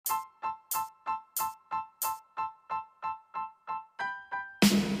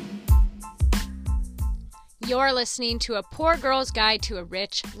You're listening to A Poor Girl's Guide to a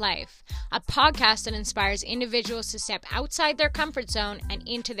Rich Life, a podcast that inspires individuals to step outside their comfort zone and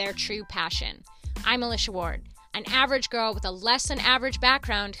into their true passion. I'm Alicia Ward, an average girl with a less than average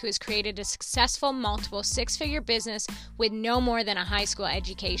background who has created a successful multiple six-figure business with no more than a high school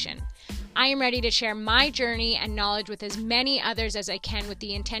education. I am ready to share my journey and knowledge with as many others as I can with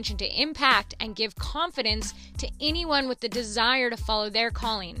the intention to impact and give confidence to anyone with the desire to follow their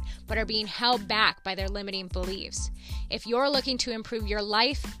calling, but are being held back by their limiting beliefs. If you're looking to improve your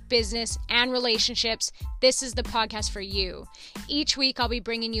life, business, and relationships, this is the podcast for you. Each week, I'll be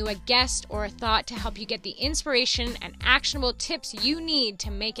bringing you a guest or a thought to help you get the inspiration and actionable tips you need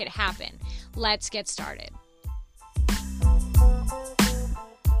to make it happen. Let's get started.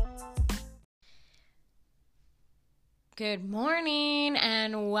 Good morning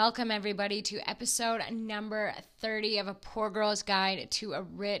and welcome everybody to episode number 30 of A Poor Girl's Guide to a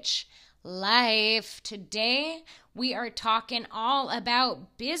Rich Life. Today we are talking all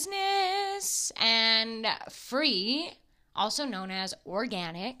about business and free, also known as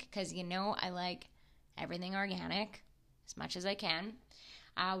organic, because you know I like everything organic as much as I can.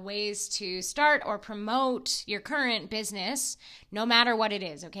 Ways to start or promote your current business, no matter what it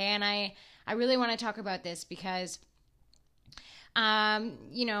is, okay? And I really want to talk about this because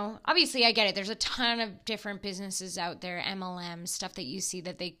obviously I get it. There's a ton of different businesses out there, MLM, stuff that you see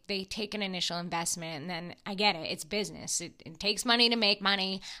that they take an initial investment and then I get it. It's business. It takes money to make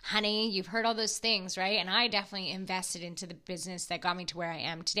money. Honey, you've heard all those things, right? And I definitely invested into the business that got me to where I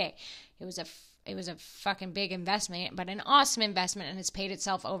am today. It was a fucking big investment, but an awesome investment, and it's paid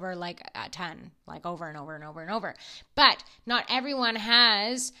itself over like a ton, like over and over and over and over. But not everyone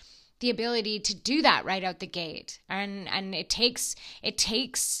has the ability to do that right out the gate. And it takes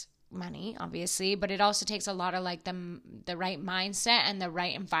money, obviously, but it also takes a lot of like the right mindset and the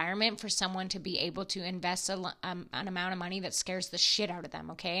right environment for someone to be able to invest an amount of money that scares the shit out of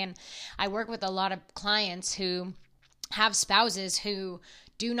them, okay? And I work with a lot of clients who have spouses who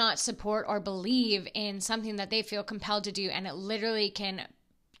do not support or believe in something that they feel compelled to do, and it literally can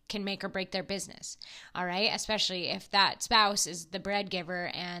make or break their business, all right? Especially if that spouse is the bread giver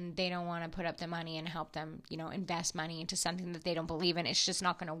and they don't want to put up the money and help them, invest money into something that they don't believe in. It's just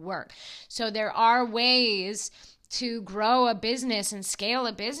not going to work. So there are ways to grow a business and scale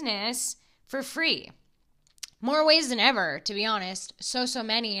a business for free. More ways than ever, to be honest. So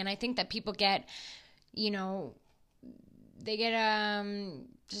many. And I think that people get,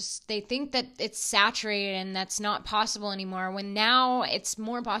 they think that it's saturated and that's not possible anymore, when now it's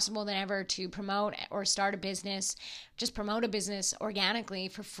more possible than ever to promote or start a business, just promote a business organically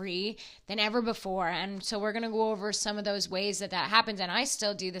for free than ever before. And so we're going to go over some of those ways that happens. And I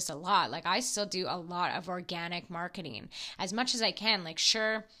still do this a lot. Like I still do a lot of organic marketing as much as I can. Like,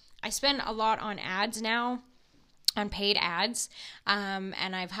 sure, I spend a lot on ads now, on paid ads,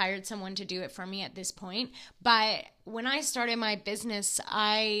 and I've hired someone to do it for me at this point. But when I started my business,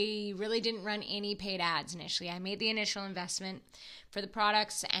 I really didn't run any paid ads initially. I made the initial investment for the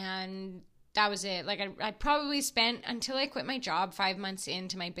products, and that was it. Like I probably spent, until I quit my job 5 months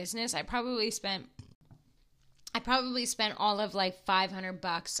into my business, I probably spent all of like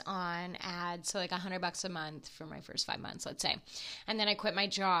 $500 on ads, so like $100 a month for my first 5 months, let's say. And then I quit my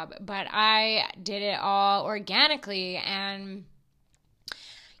job, but I did it all organically. And,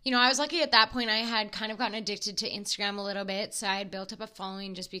 I was lucky at that point. I had kind of gotten addicted to Instagram a little bit, so I had built up a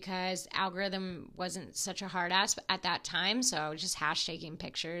following just because algorithm wasn't such a hard ass at that time. So just hashtagging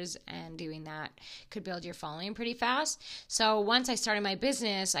pictures and doing that could build your following pretty fast. So once I started my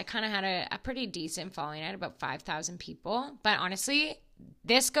business, I kind of had a pretty decent following. I had about 5,000 people. But honestly,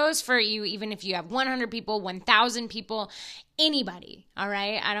 this goes for you even if you have 100 people, 1,000 people, anybody, all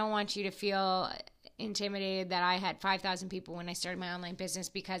right? I don't want you to feel intimidated that I had 5,000 people when I started my online business,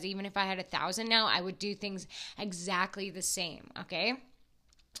 because even if I had 1,000 now, I would do things exactly the same, okay?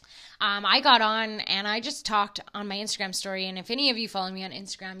 I got on and I just talked on my Instagram story. And if any of you follow me on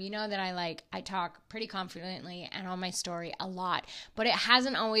Instagram, you know that I talk pretty confidently and on my story a lot, but it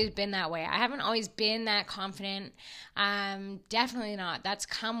hasn't always been that way. I haven't always been that confident. Definitely not. That's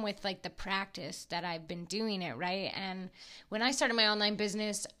come with like the practice that I've been doing it, right? And when I started my online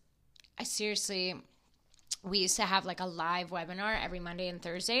business, we used to have like a live webinar every Monday and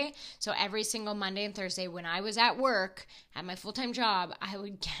Thursday. So every single Monday and Thursday when I was at work at my full-time job, I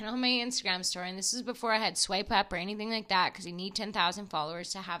would get on my Instagram story. And this is before I had swipe up or anything like that, because you need 10,000 followers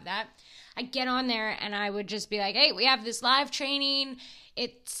to have that. I'd get on there and I would just be like, hey, we have this live training.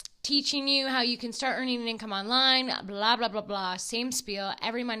 It's teaching you how you can start earning an income online, blah, blah, blah, blah. Same spiel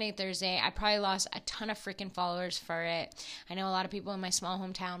every Monday and Thursday. I probably lost a ton of freaking followers for it. I know a lot of people in my small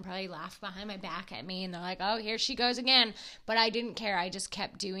hometown probably laugh behind my back at me and they're like, oh, here she goes again. But I didn't care. I just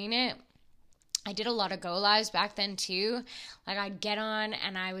kept doing it. I did a lot of go lives back then too. Like I'd get on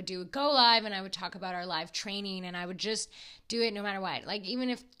and I would do a go live and I would talk about our live training and I would just do it no matter what. Like even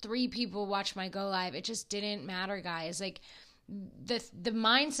if 3 people watched my go live, it just didn't matter, guys. Like the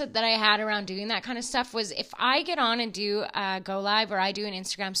mindset that I had around doing that kind of stuff was if I get on and do a go live or I do an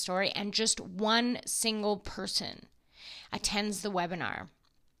Instagram story and just one single person attends the webinar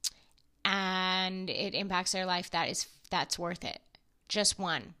and it impacts their life, that's worth it. Just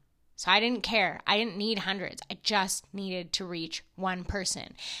one. So I didn't care. I didn't need hundreds. I just needed to reach one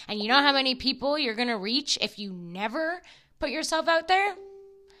person. And you know how many people you're going to reach if you never put yourself out there?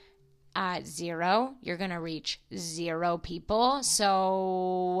 0. You're going to reach 0 people.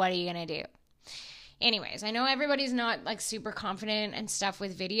 So what are you going to do? Anyways, I know everybody's not like super confident and stuff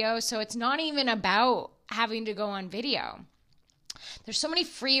with video. So it's not even about having to go on video. There's so many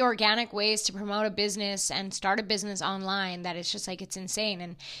free organic ways to promote a business and start a business online that it's just like, it's insane.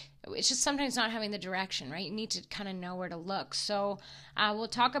 And it's just sometimes not having the direction, right? You need to kind of know where to look. So we'll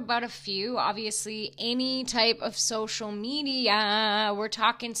talk about a few. Obviously, any type of social media. We're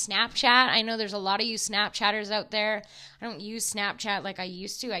talking Snapchat. I know there's a lot of you Snapchatters out there. I don't use Snapchat like I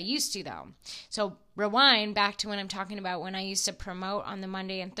used to. I used to, though. So rewind back to when I'm talking about when I used to promote on the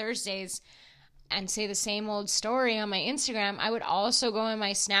Monday and Thursdays and say the same old story on my Instagram. I would also go in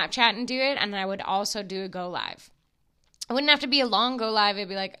my Snapchat and do it, and I would also do a go live. It wouldn't have to be a long go live. It'd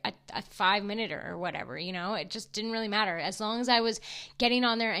be like a 5-minute or whatever, you know? It just didn't really matter as long as I was getting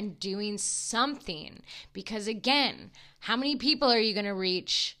on there and doing something. Because again, how many people are you going to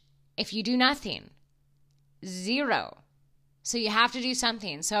reach if you do nothing? 0. So you have to do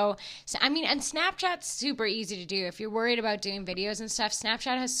something. So I mean, and Snapchat's super easy to do. If you're worried about doing videos and stuff,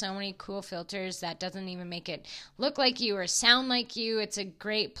 Snapchat has so many cool filters that doesn't even make it look like you or sound like you. It's a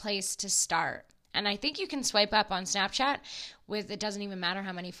great place to start. And I think you can swipe up on Snapchat with, it doesn't even matter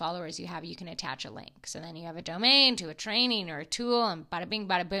how many followers you have, you can attach a link. So then you have a domain to a training or a tool and bada bing,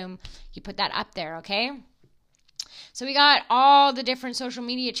 bada boom, you put that up there, okay? So we got all the different social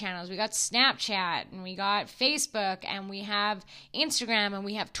media channels. We got Snapchat and we got Facebook and we have Instagram and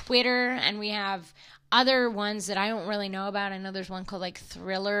we have Twitter and we have other ones that I don't really know about. I know there's one called like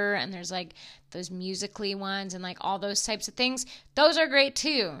Thriller and there's like those Musical.ly ones and like all those types of things. Those are great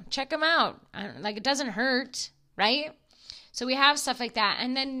too. Check them out. Like it doesn't hurt, right? So we have stuff like that.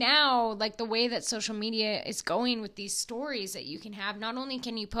 And then now, like the way that social media is going with these stories that you can have, not only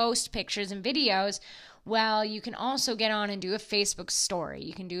can you post pictures and videos, well, you can also get on and do a Facebook story.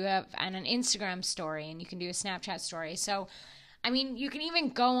 You can do an Instagram story and you can do a Snapchat story. So, I mean, you can even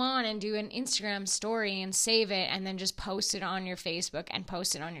go on and do an Instagram story and save it and then just post it on your Facebook and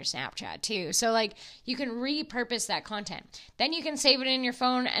post it on your Snapchat too. So like you can repurpose that content. Then you can save it in your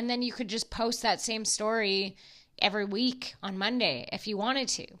phone and then you could just post that same story every week on Monday if you wanted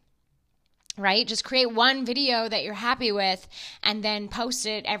to. Right? Just create one video that you're happy with and then post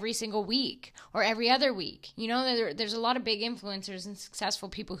it every single week or every other week. You know, there's a lot of big influencers and successful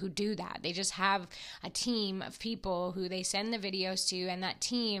people who do that. They just have a team of people who they send the videos to, and that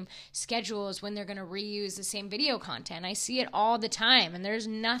team schedules when they're going to reuse the same video content. I see it all the time, and there's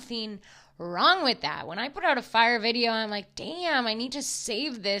nothing wrong with that. When I put out a fire video, I'm like, damn, I need to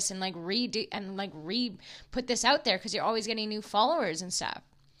save this and like put this out there because you're always getting new followers and stuff.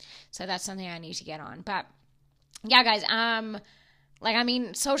 So that's something I need to get on. But yeah, guys,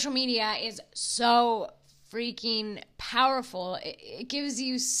 social media is so freaking powerful. It gives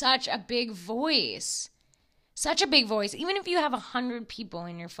you such a big voice. Such a big voice. Even if you have 100 people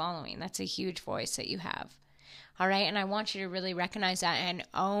in your following, that's a huge voice that you have. All right? And I want you to really recognize that and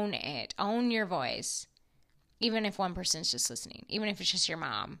own it. Own your voice. Even if one person's just listening. Even if it's just your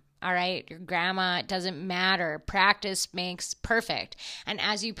mom. All right, your grandma, it doesn't matter. Practice makes perfect. And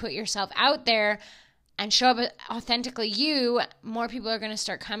as you put yourself out there and show up authentically you, more people are going to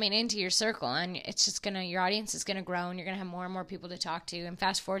start coming into your circle. And it's just your audience is going to grow and you're going to have more and more people to talk to. And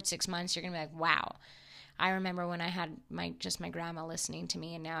fast forward 6 months, you're going to be like, wow. I remember when I had my grandma listening to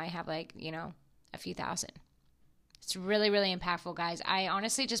me and now I have a few thousand. It's really, really impactful, guys. I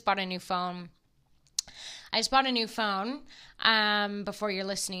honestly just bought a new phone. Before you're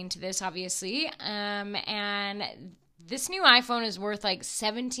listening to this, obviously. And this new iPhone is worth like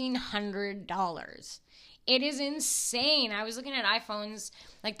 $1,700. It is insane. I was looking at iPhones,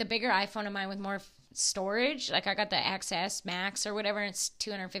 like the bigger iPhone of mine with more storage. Like I got the XS Max or whatever, and it's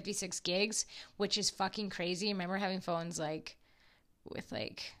 256 gigs, which is fucking crazy. I remember having phones like with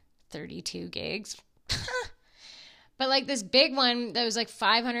like 32 gigs. But like this big one that was like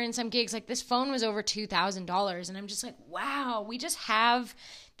 500 and some gigs, like this phone was over $2,000. And I'm just like, wow, we just have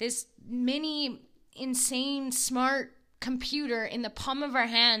this mini insane smart computer in the palm of our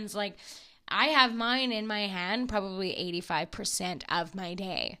hands. Like I have mine in my hand probably 85% of my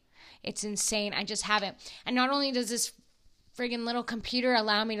day. It's insane. I just have it. And not only does this friggin' little computer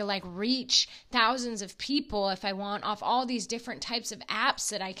allow me to like reach thousands of people if I want off all these different types of apps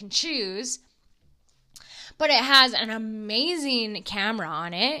that I can choose, but it has an amazing camera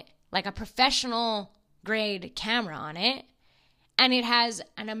on it, like a professional grade camera on it. And it has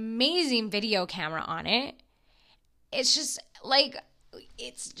an amazing video camera on it. It's just like,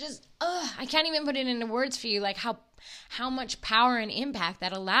 I can't even put it into words for you, like how much power and impact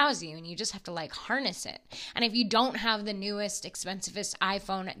that allows you. And you just have to like harness it. And if you don't have the newest, expensivest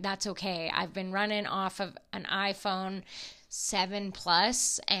iPhone, that's okay. I've been running off of an iPhone 7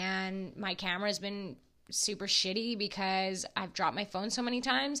 Plus, and my camera's been super shitty because I've dropped my phone so many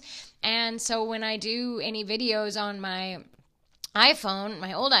times. And so when I do any videos on my iPhone,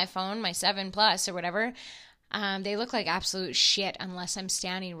 my old iPhone, my 7 Plus or whatever, they look like absolute shit unless I'm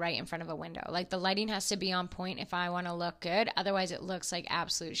standing right in front of a window. Like the lighting has to be on point if I want to look good. Otherwise it looks like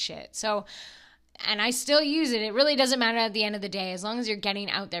absolute shit. So, and I still use it. It really doesn't matter at the end of the day, as long as you're getting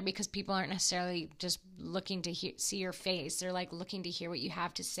out there, because people aren't necessarily just looking to see your face. They're like looking to hear what you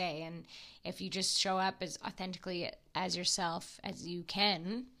have to say. And if you just show up as authentically as yourself as you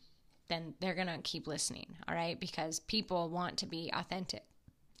can, then they're going to keep listening. All right. Because people want to be authentic.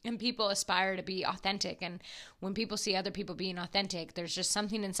 And people aspire to be authentic. And when people see other people being authentic, there's just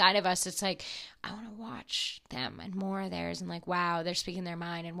something inside of us that's like, I want to watch them and more of theirs. And like, wow, they're speaking their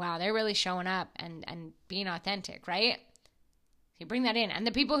mind. And wow, they're really showing up and being authentic, right? You bring that in. And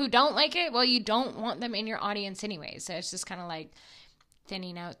the people who don't like it, well, you don't want them in your audience anyway. So it's just kind of like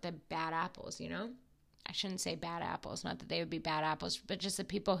thinning out the bad apples, you know? I shouldn't say bad apples. Not that they would be bad apples, but just the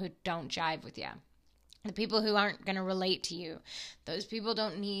people who don't jive with you. The people who aren't going to relate to you. Those people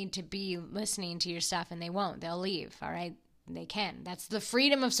don't need to be listening to your stuff, and they won't. They'll leave, all right? They can. That's the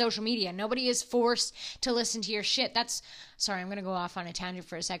freedom of social media. Nobody is forced to listen to your shit. Sorry, I'm going to go off on a tangent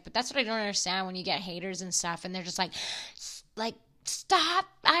for a sec, but that's what I don't understand when you get haters and stuff, and they're just like, stop.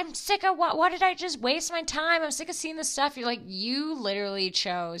 I'm sick of what did I just waste my time? I'm sick of seeing this stuff. You're like, you literally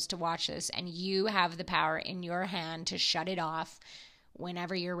chose to watch this, and you have the power in your hand to shut it off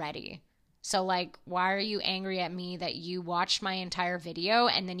whenever you're ready. So like, why are you angry at me that you watched my entire video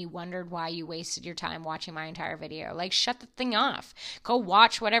and then you wondered why you wasted your time watching my entire video? Like, shut the thing off. Go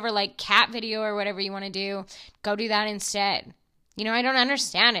watch whatever, like, cat video or whatever you want to do. Go do that instead. You know, I don't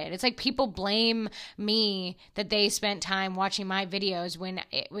understand it. It's like people blame me that they spent time watching my videos when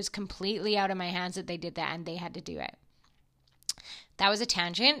it was completely out of my hands that they did that and they had to do it. That was a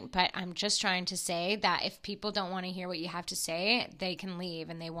tangent, but I'm just trying to say that if people don't want to hear what you have to say, they can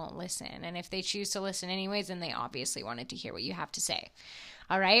leave and they won't listen. And if they choose to listen anyways, then they obviously wanted to hear what you have to say.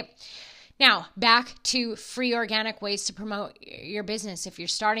 All right. Now, back to free organic ways to promote your business. If you're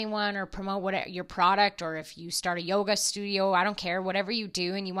starting one or promote your product, or if you start a yoga studio, I don't care, whatever you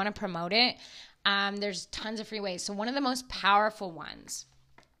do and you want to promote it, there's tons of free ways. So one of the most powerful ones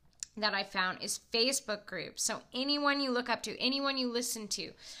that I found is Facebook groups. So anyone you look up to, anyone you listen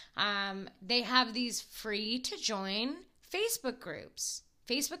to, they have these free to join Facebook groups,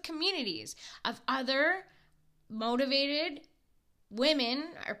 Facebook communities of other motivated women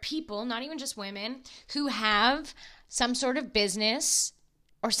or people, not even just women, who have some sort of business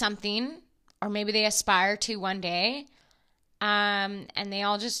or something, or maybe they aspire to one day. And they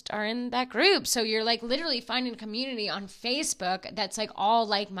all just are in that group. So you're like literally finding a community on Facebook that's like all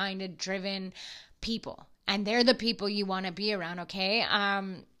like-minded, driven people. And they're the people you want to be around, okay?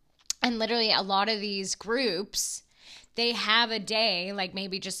 And literally a lot of these groups, they have a day, like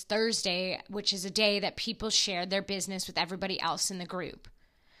maybe just Thursday, which is a day that people share their business with everybody else in the group.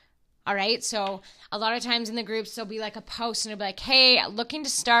 All right. So a lot of times in the groups, there'll be like a post and it'll be like, hey, looking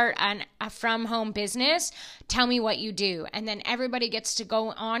to start a from home business. Tell me what you do. And then everybody gets to go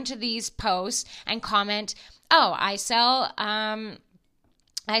on to these posts and comment, oh, I sell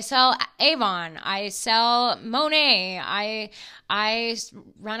Avon. I sell Monet. I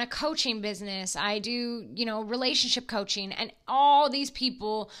run a coaching business. I do, relationship coaching. And all these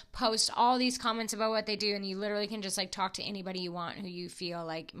people post all these comments about what they do. And you literally can just like talk to anybody you want who you feel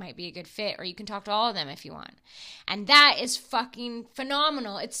like might be a good fit. Or you can talk to all of them if you want. And that is fucking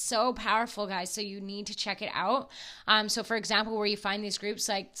phenomenal. It's so powerful, guys. So you need to check it out. So for example, where you find these groups,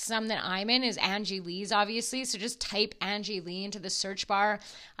 like some that I'm in is Angie Lee's, obviously. So just type Angie Lee into the search bar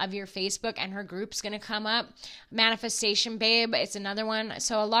of your Facebook, and her group's going to come up. Manifestation Babe, it's another one.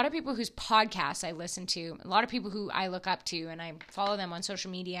 So a lot of people whose podcasts I listen to, a lot of people who I look up to, and I follow them on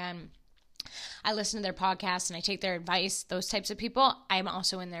social media, and I listen to their podcasts and I take their advice, those types of people, I'm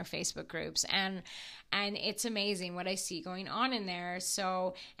also in their Facebook groups. And it's amazing what I see going on in there.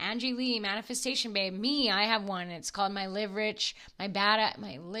 So Angie Lee, Manifestation Babe, me, I have one. It's called My Live Rich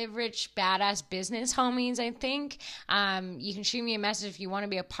Badass Business Homies, I think. You can shoot me a message if you want to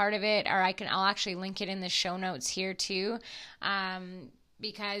be a part of it, or I'll actually link it in the show notes here too.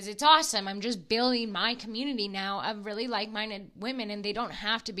 Because it's awesome. I'm just building my community now of really like-minded women, and they don't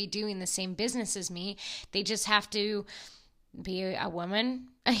have to be doing the same business as me. They just have to be a woman,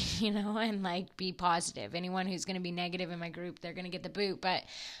 and like be positive. Anyone who's going to be negative in my group, they're going to get the boot. But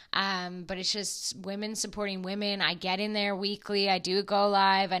it's just women supporting women. I get in there weekly. I do go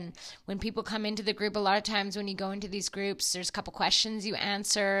live. And when people come into the group, a lot of times when you go into these groups, there's a couple questions you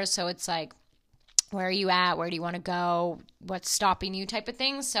answer. So it's like, where are you at? Where do you want to go? What's stopping you type of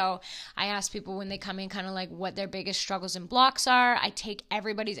thing. So I ask people when they come in kind of like what their biggest struggles and blocks are. I take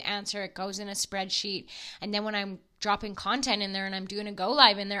everybody's answer. It goes in a spreadsheet. And then when I'm dropping content in there and I'm doing a go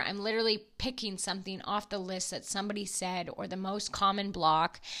live in there, I'm literally picking something off the list that somebody said or the most common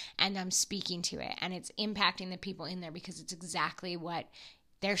block, and I'm speaking to it. And it's impacting the people in there because it's exactly what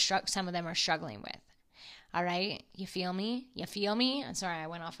some of them are struggling with. All right. You feel me? I'm sorry. I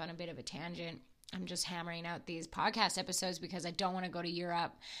went off on a bit of a tangent. I'm just hammering out these podcast episodes because I don't want to go to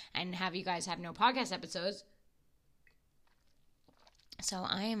Europe and have you guys have no podcast episodes. So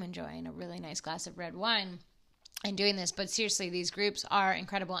I am enjoying a really nice glass of red wine and doing this. But seriously, these groups are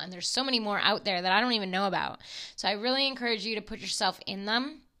incredible, and there's so many more out there that I don't even know about. So I really encourage you to put yourself in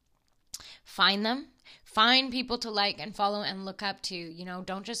them, find them. Find people to like and follow and look up to.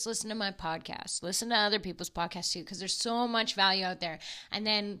 Don't just listen to my podcast. Listen to other people's podcasts too, because there's so much value out there. And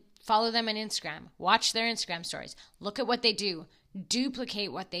then follow them on Instagram. Watch their Instagram stories. Look at what they do.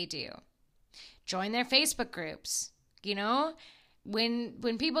 Duplicate what they do. Join their Facebook groups.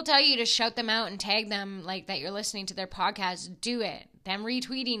 When people tell you to shout them out and tag them like that you're listening to their podcast, do it. Them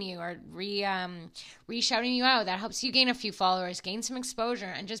retweeting you or re-shouting you out, that helps you gain a few followers, gain some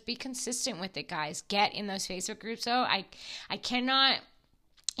exposure, and just be consistent with it, guys. Get in those Facebook groups though. I cannot...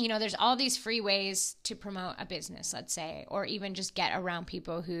 there's all these free ways to promote a business, let's say, or even just get around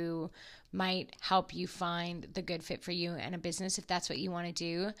people who might help you find the good fit for you and a business if that's what you want to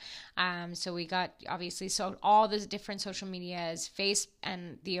do. So we got obviously all the different social medias,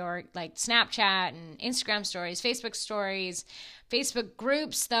 like Snapchat and Instagram stories, Facebook stories. Facebook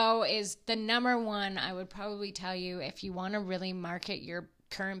groups though is the number one. I would probably tell you if you want to really market your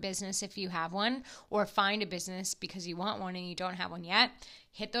current business, if you have one, or find a business because you want one and you don't have one yet,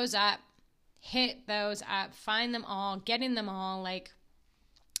 hit those up, find them all, get in them all,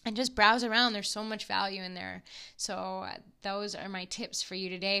 and just browse around. There's so much value in there. So those are my tips for you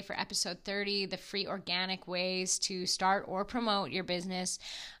today for episode 30, the free organic ways to start or promote your business,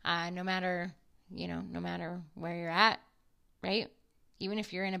 no matter where you're at, right? Even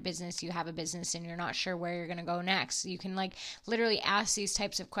if you're in a business, you have a business and you're not sure where you're going to go next, you can literally ask these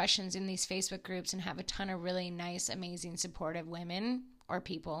types of questions in these Facebook groups and have a ton of really nice, amazing, supportive women or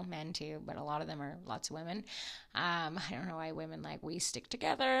people, men too, but a lot of them are lots of women. I don't know why women we stick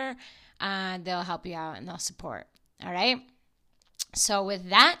together. They'll help you out and they'll support. All right. So with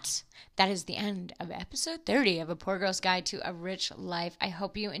that is the end of episode 30 of A Poor Girl's Guide to a Rich Life. I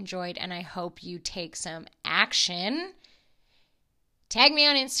hope you enjoyed and I hope you take some action. Tag me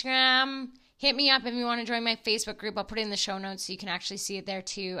on Instagram. Hit me up if you want to join my Facebook group. I'll put it in the show notes so you can actually see it there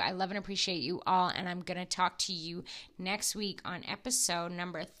too. I love and appreciate you all, and I'm going to talk to you next week on episode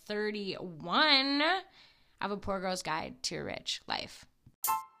number 31 of A Poor Girl's Guide to a Rich Life.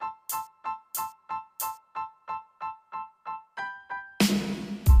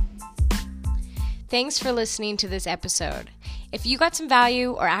 Thanks for listening to this episode. If you got some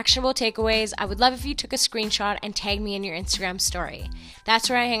value or actionable takeaways, I would love if you took a screenshot and tagged me in your Instagram story. That's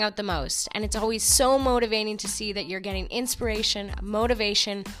where I hang out the most, and it's always so motivating to see that you're getting inspiration,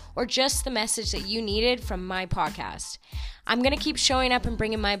 motivation, or just the message that you needed from my podcast. I'm going to keep showing up and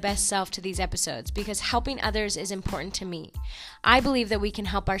bringing my best self to these episodes because helping others is important to me. I believe that we can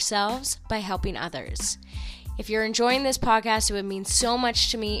help ourselves by helping others. If you're enjoying this podcast, it would mean so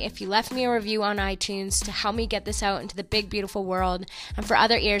much to me if you left me a review on iTunes to help me get this out into the big, beautiful world and for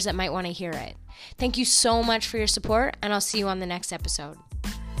other ears that might want to hear it. Thank you so much for your support, and I'll see you on the next episode.